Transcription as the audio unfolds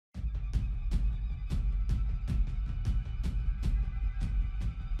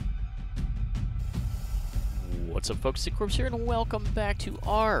What's up, folks? Corpse here, and welcome back to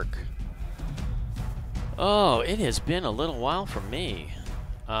Ark. Oh, it has been a little while for me.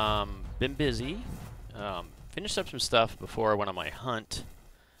 Been busy. Finished up some stuff before I went on my hunt.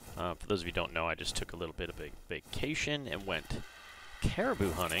 For those of you who don't know, I just took a little bit of a vacation and went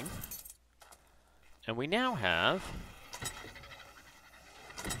caribou hunting. And we now have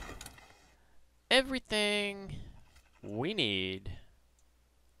everything we need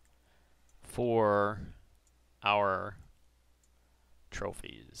for our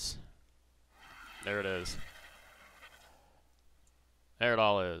trophies. There it is. There it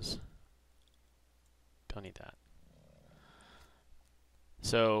all is. Don't need that.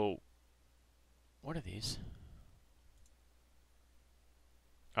 So, what are these?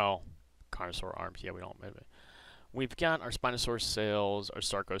 Oh, Carnosaur arms. Yeah, we don't. We've got our Spinosaurus sails, our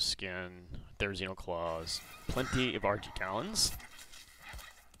Sarcos skin, Therizino claws, plenty of Argicallons.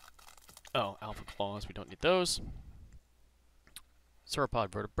 Oh, alpha claws, we don't need those.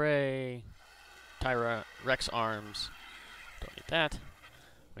 Sauropod vertebrae, Rex arms, don't need that.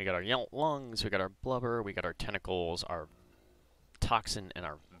 We got our Yelp lungs, we got our blubber, we got our tentacles, our toxin, and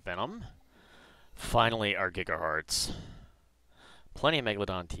our venom. Finally, our gigahearts. Plenty of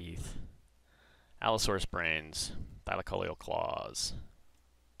megalodon teeth, Allosaurus brains, thylacoleo claws.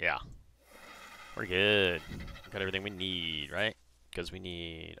 Yeah, we're good. We got everything we need, right? Because we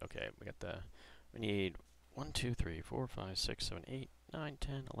need, okay, we need 1, 2, 3, 4, 5, 6, 7, 8, 9,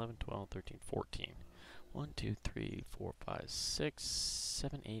 10, 11, 12, 13, 14. 1, 2, 3, 4, 5, 6,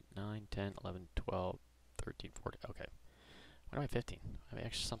 7, 8, 9, 10, 11, 12, 13, 14. Okay. Why do I have 15? I have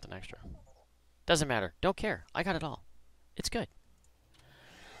extra, something extra. Doesn't matter. Don't care. I got it all. It's good.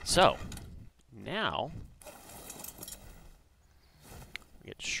 So, now, we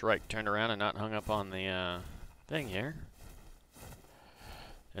get Shrike turned around and not hung up on the thing here.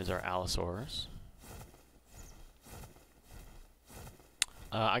 There's our Allosaurus.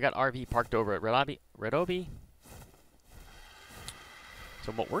 I got RV parked over at Red Obi.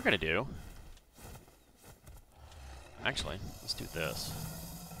 So what we're going to do... Actually, let's do this.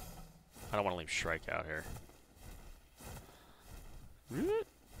 I don't want to leave Shrike out here.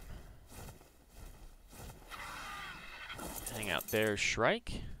 Hang out there,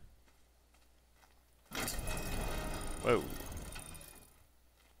 Shrike. Whoa.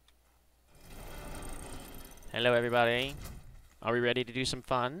 Hello, everybody. Are we ready to do some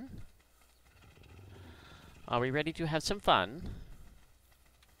fun? Are we ready to have some fun?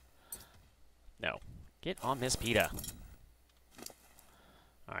 No. Get on Miss PETA.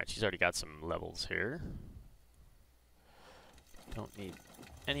 Alright, she's already got some levels here. Don't need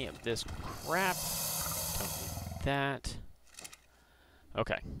any of this crap. Don't need that.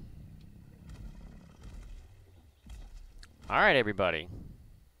 Okay. Alright, everybody.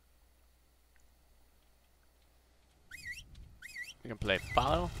 We can play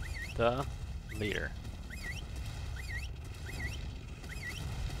Follow the Leader.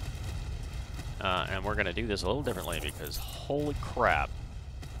 And we're going to do this a little differently because holy crap.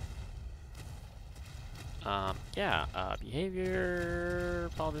 Behavior,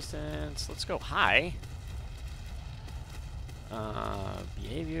 follow distance. Let's go high.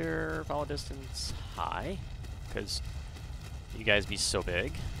 Behavior, follow distance, high. Because you guys be so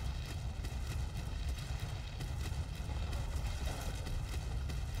big.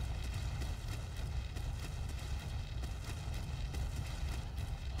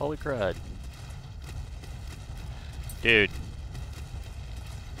 Holy crud. Dude.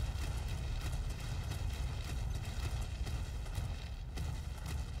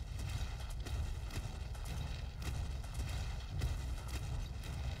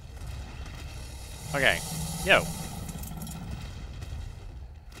 Okay. Yo.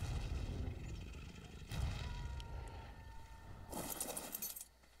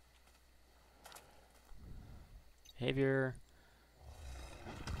 Behavior.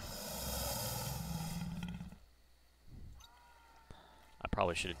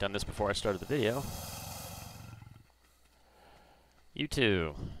 Probably should have done this before I started the video. You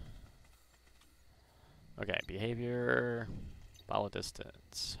too. Okay, behavior, follow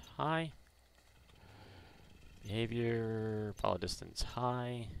distance, high. Behavior, follow distance,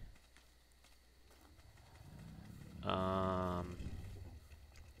 high. Follow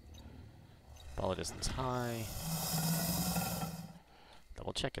distance, high.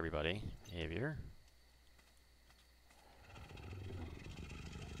 Double check everybody. Behavior.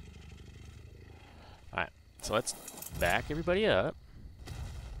 Alright, so let's back everybody up.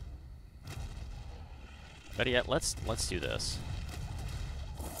 Better yet, let's do this.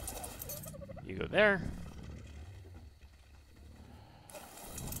 You go there.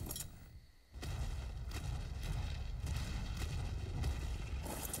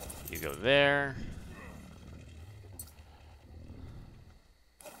 there.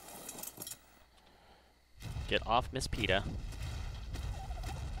 Get off Miss PETA.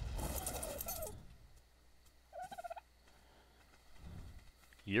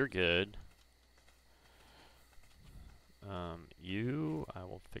 You're good. You, I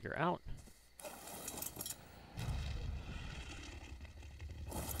will figure out.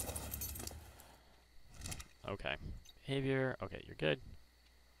 Okay. Behavior. Okay, you're good.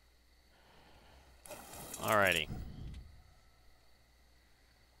 Alrighty.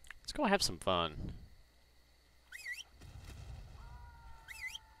 Let's go have some fun.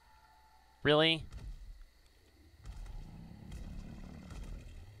 Really?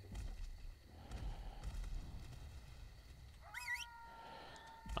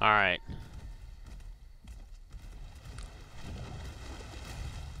 Alright.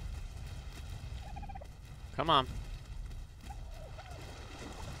 Come on.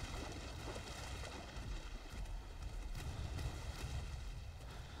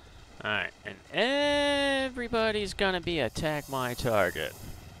 Alright, and everybody's gonna be attack my target.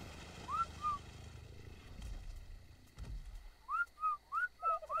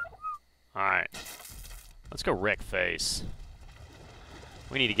 Alright. Let's go wreck face.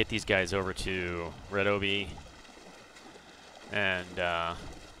 We need to get these guys over to Red Obi. And, let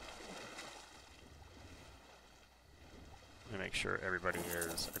me make sure everybody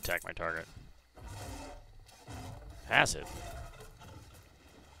is attack my target. Passive.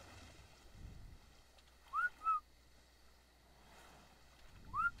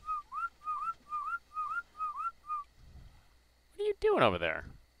 What are you doing over there?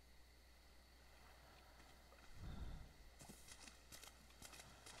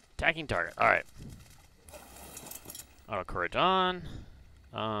 Attacking target. Alright. Auto courage on.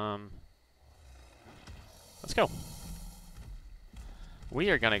 Let's go.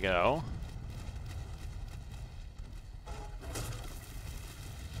 We are gonna go.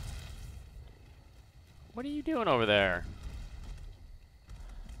 What are you doing over there?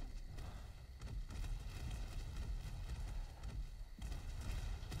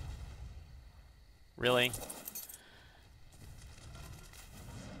 Really?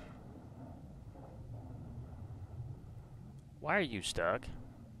 Why are you stuck?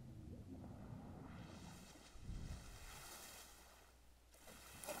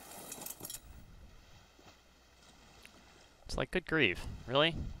 It's like, good grief.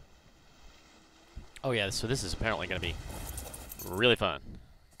 Really? Oh yeah, so this is apparently going to be really fun.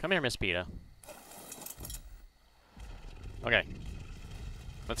 Come here, Miss PETA. Okay.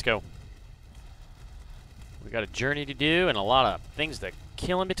 Let's go. We got a journey to do and a lot of things to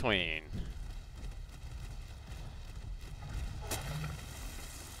kill in between.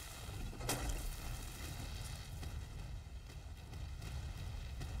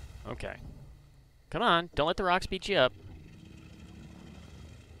 Okay. Come on, don't let the rocks beat you up.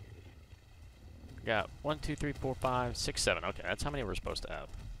 Got 1, 2, 3, 4, 5, 6, 7. Okay, that's how many we're supposed to have.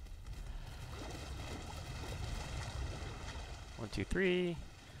 1, 2, 3,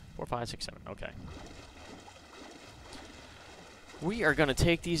 4, 5, 6, 7. Okay. We are going to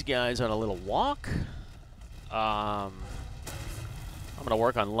take these guys on a little walk. I'm going to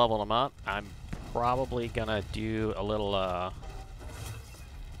work on leveling them up. I'm probably going to do a little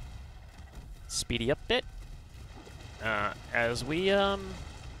speedy up bit. As we,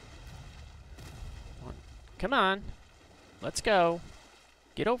 come on. Let's go.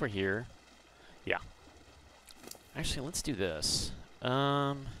 Get over here. Yeah. Actually, let's do this.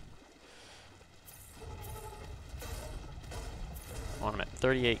 I'm at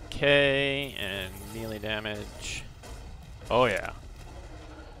 38k and melee damage. Oh, yeah.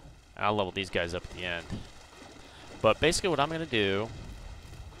 I'll level these guys up at the end. But basically what I'm going to do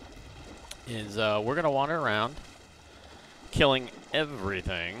is we're going to wander around, killing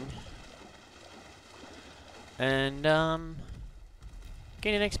everything, and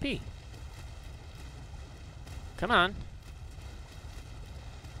gaining XP. Come on.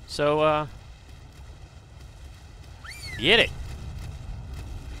 So, get it.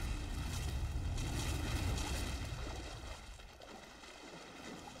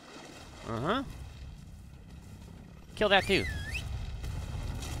 Uh-huh. Kill that too.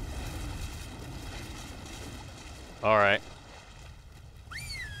 Alright.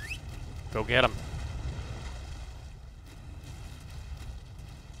 Go get him.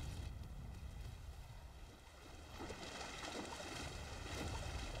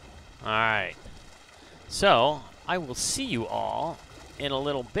 Alright. So, I will see you all in a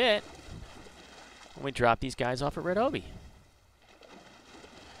little bit when we drop these guys off at Red Obi.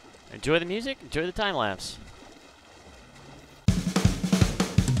 Enjoy the music, enjoy the time lapse.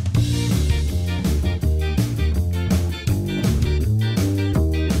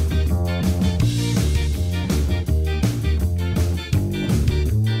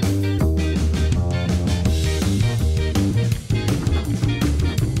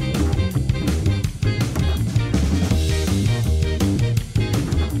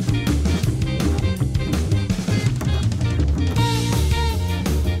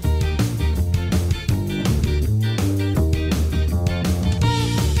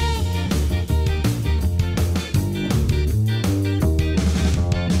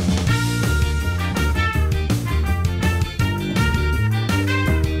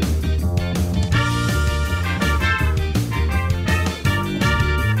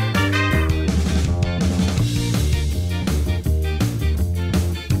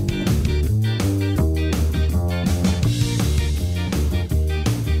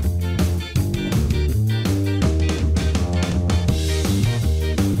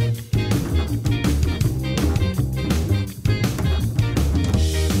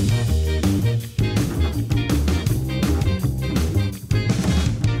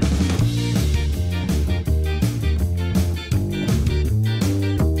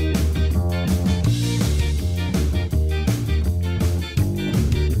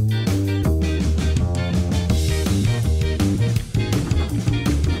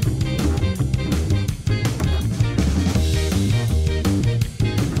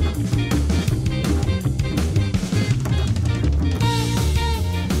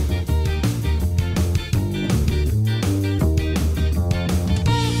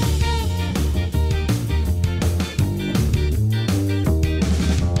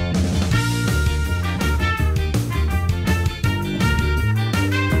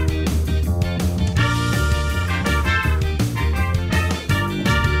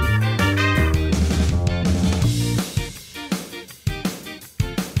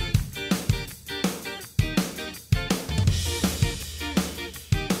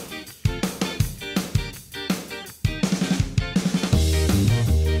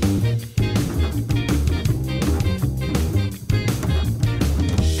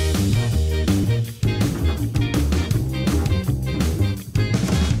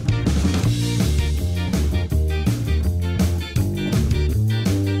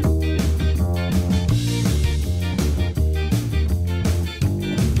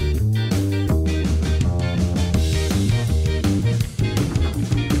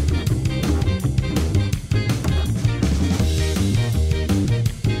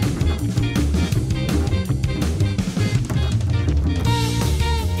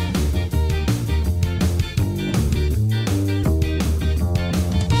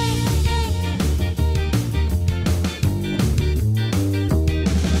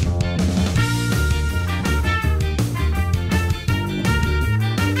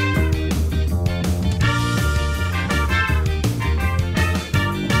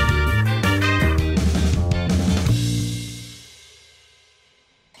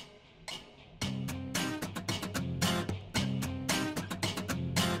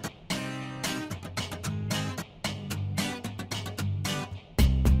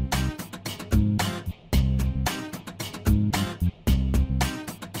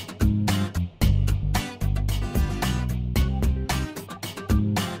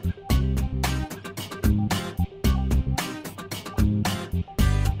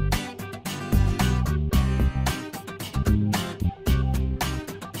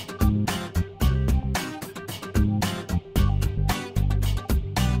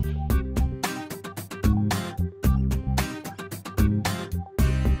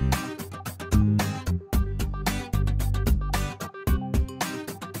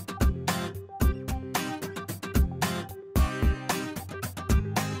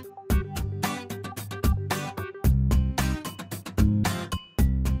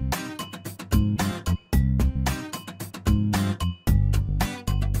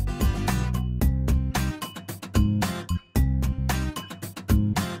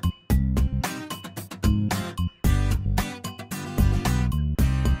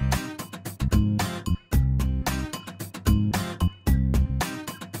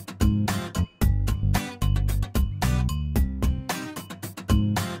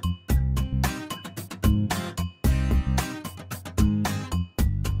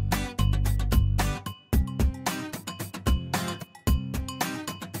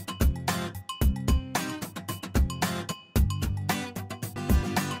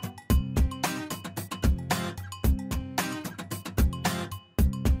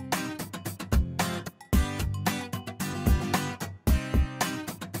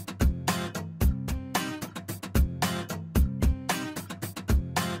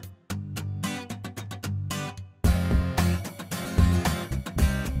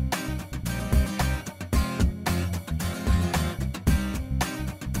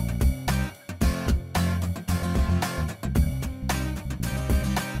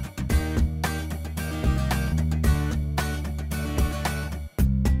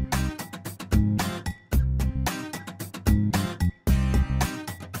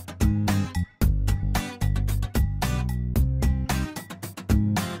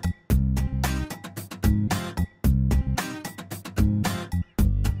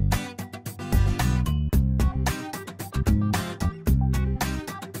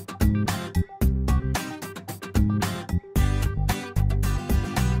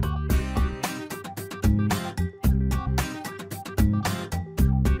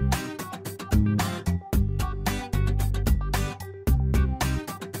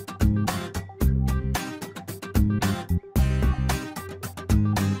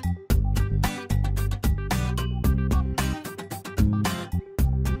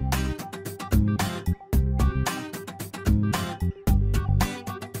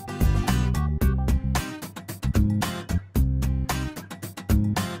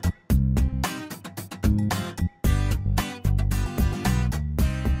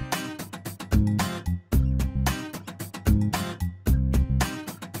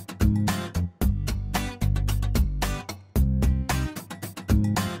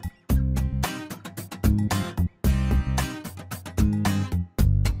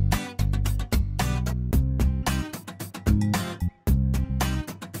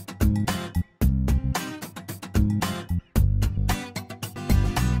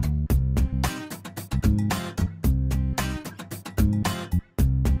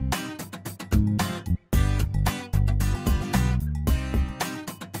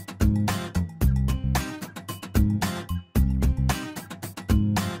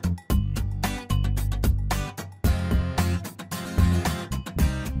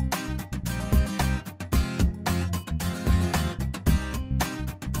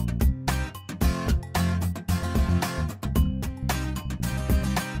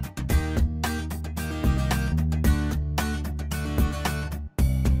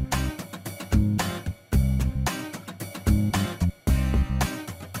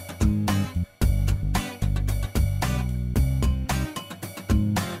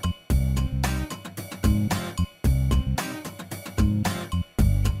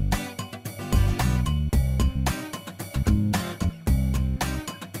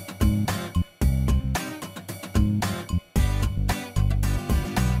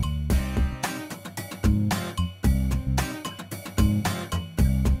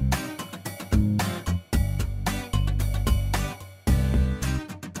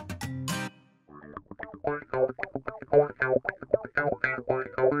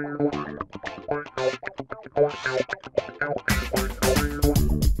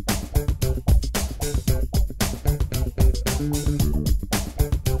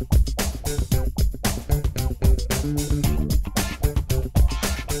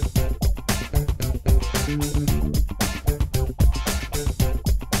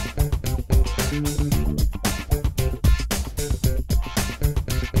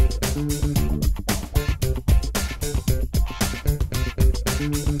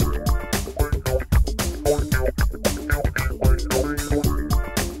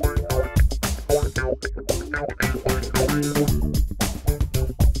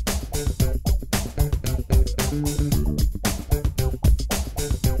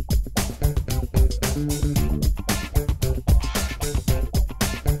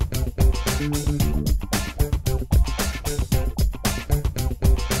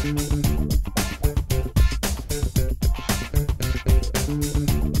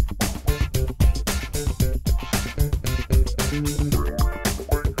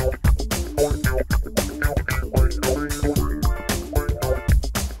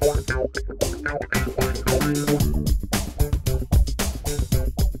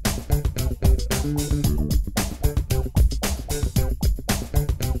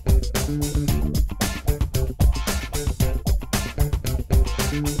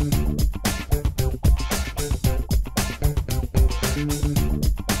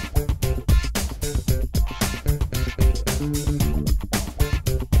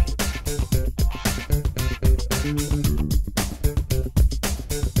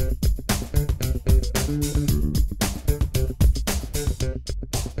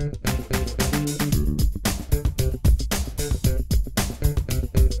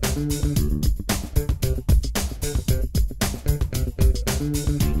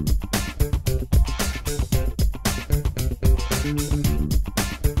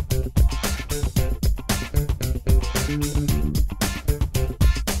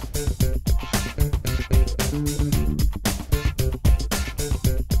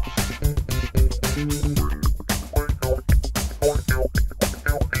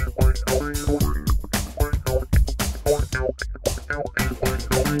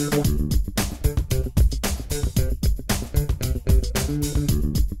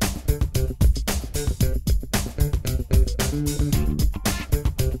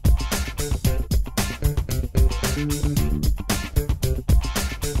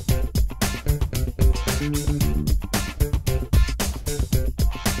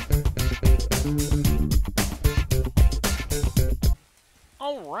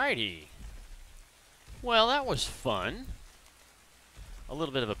 Alrighty. Well, that was fun. A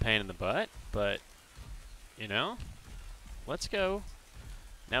little bit of a pain in the butt, but, you know, let's go.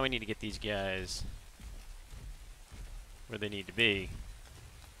 Now we need to get these guys where they need to be.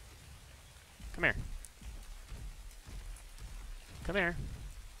 Come here. Come here.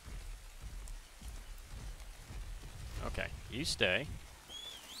 Okay, you stay.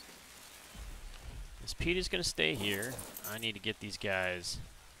 This Pete is going to stay here. I need to get these guys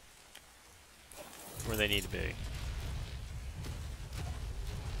where they need to be.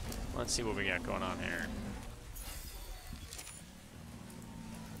 Let's see what we got going on here.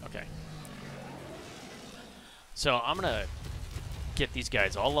 Okay. So I'm going to get these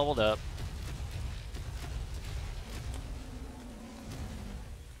guys all leveled up.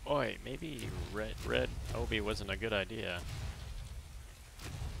 Boy, maybe red Obi wasn't a good idea.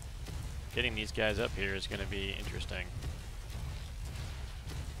 Getting these guys up here is going to be interesting.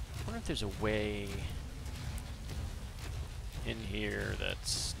 I wonder if there's a way in here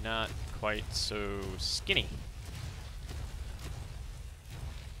that's not quite so skinny.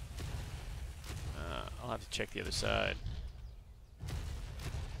 I'll have to check the other side.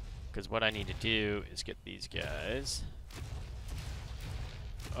 Because what I need to do is get these guys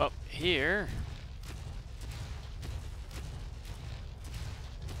up here.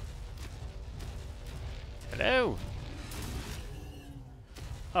 Hello.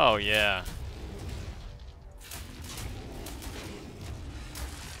 Oh, yeah.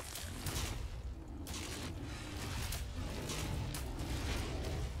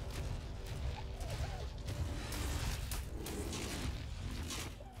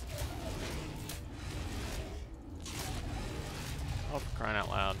 Oh, for crying out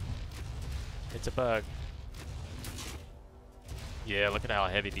loud. It's a bug. Yeah, look at how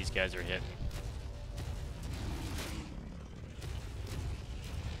heavy these guys are hitting.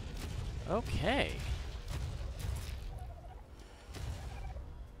 Okay.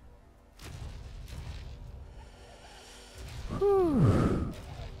 Whew.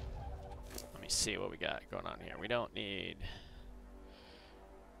 Let me see what we got going on here. We don't need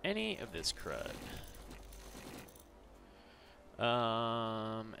any of this crud.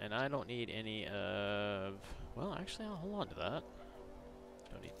 And I don't need any of... Well, actually, I'll hold on to that.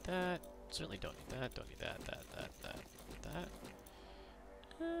 Don't need that. Certainly don't need that. Don't need that.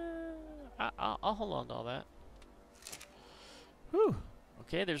 I'll hold on to all that. Whew.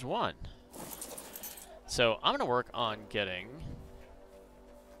 Okay, there's one. So I'm gonna work on getting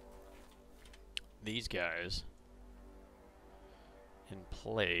these guys in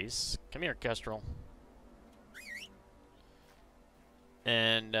place. Come here, Kestrel.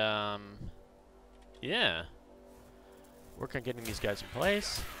 And yeah, work on getting these guys in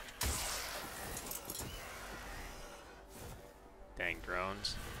place. Dang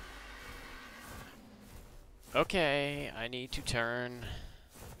drones. Okay, I need to turn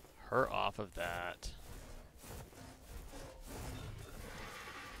her off of that.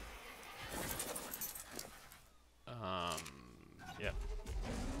 Yep.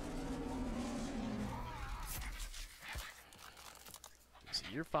 So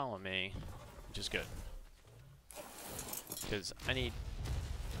you're following me, which is good. Because I'm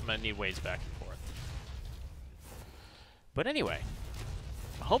gonna need ways back and forth. But anyway,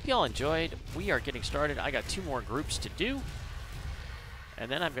 I hope y'all enjoyed. We are getting started. I got 2 more groups to do.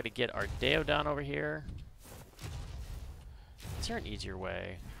 And then I'm gonna get our Deodon over here. Is there an easier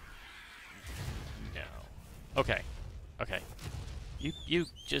way? No. Okay. Okay. You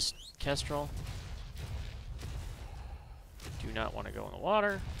just, Kestrel, do not want to go in the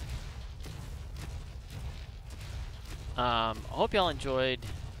water. I hope y'all enjoyed.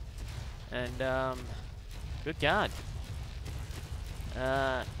 And, good God.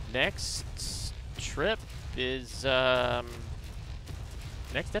 Next trip is,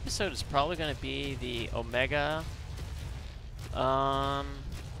 next episode is probably going to be the Omega,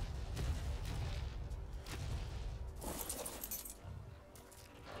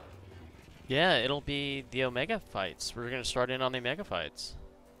 yeah, it'll be the Omega fights. We're going to start in on the Omega fights.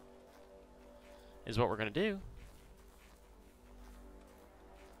 Is what we're going to do.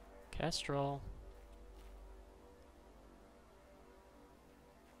 Kestrel.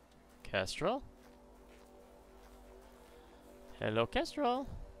 Kestrel? Hello, Kestrel.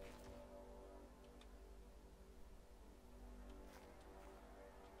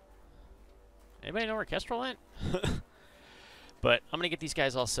 Anybody know where Kestrel went? But I'm going to get these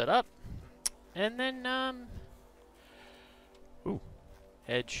guys all set up. And then, ooh,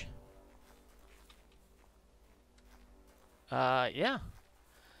 edge. Yeah.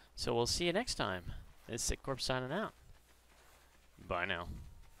 So we'll see you next time. This is SitCorp signing out. Bye now.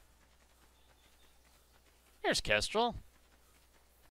 There's Kestrel.